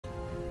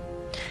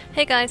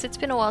Hey guys, it's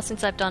been a while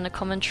since I've done a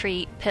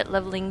commentary pet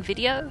leveling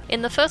video.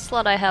 In the first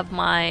slot I have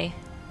my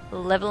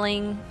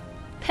leveling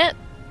pet.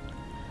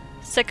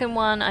 Second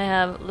one I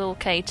have little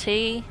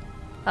KT.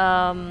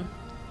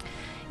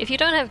 If you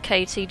don't have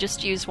KT,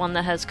 just use one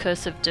that has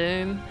Curse of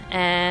Doom,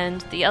 and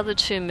the other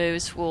two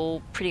moves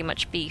will pretty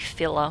much be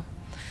filler.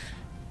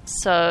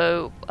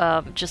 So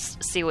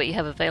just see what you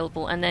have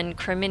available. And then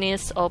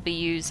Chrominius, I'll be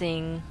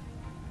using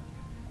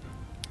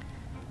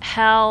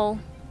Howl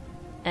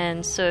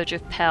and Surge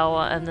of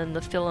Power, and then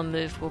the filler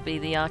move will be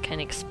the Arcane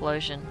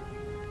Explosion.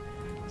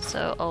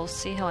 So I'll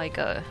see how I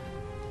go.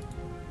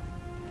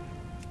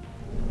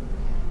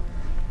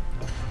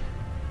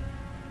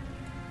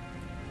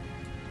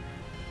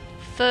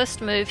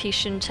 First move, he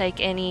shouldn't take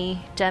any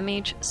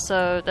damage,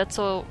 so that's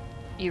all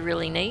you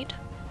really need.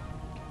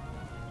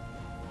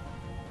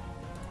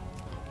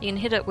 You can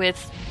hit it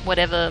with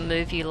whatever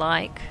move you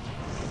like.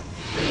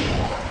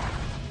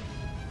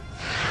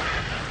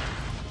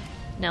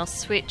 Now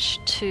switch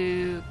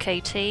to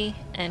KT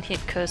and hit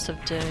Curse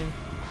of Doom.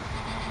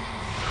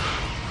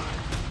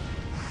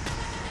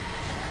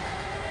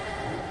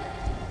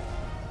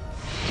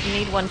 You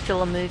need one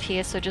filler move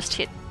here, so just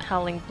hit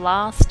Howling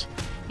Blast.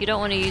 You don't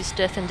want to use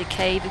Death and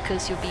Decay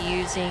because you'll be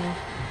using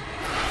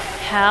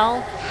Howl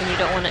and you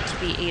don't want it to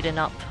be eaten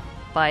up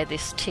by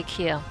this tick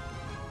here.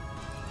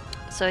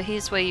 So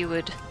here's where you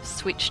would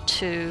switch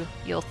to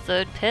your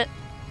third pet.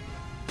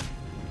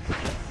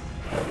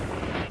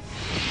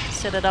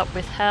 Set it up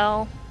with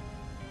Howl.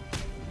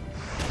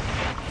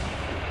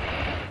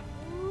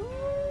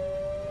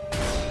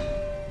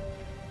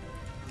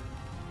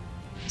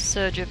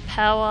 Surge of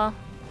Power.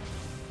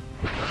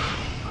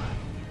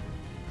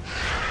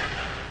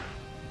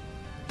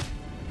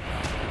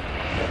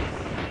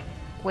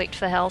 Wait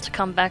for Howl to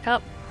come back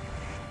up.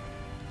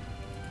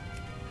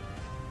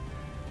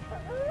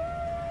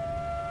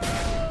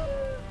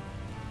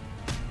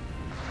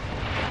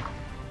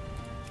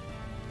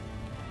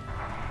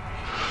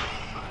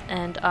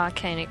 And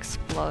Arcane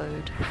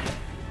Explode.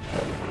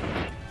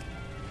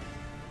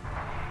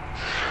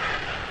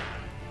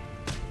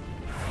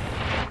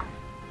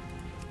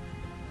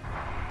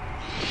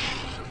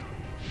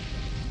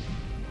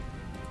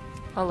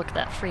 Oh, look at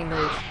that free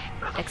move.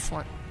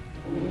 Excellent.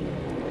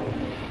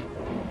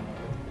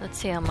 Let's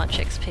see how much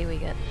XP we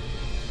get.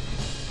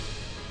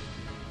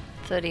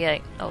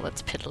 38. Oh,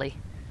 that's piddly.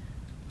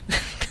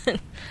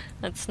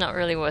 That's not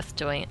really worth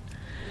doing it.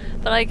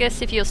 But I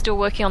guess if you're still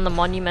working on the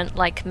monument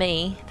like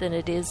me, then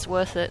it is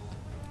worth it.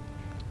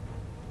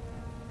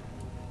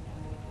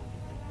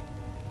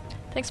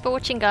 Thanks for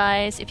watching,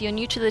 guys. If you're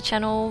new to the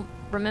channel,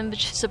 remember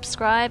to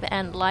subscribe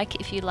and like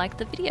if you like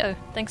the video.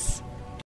 Thanks.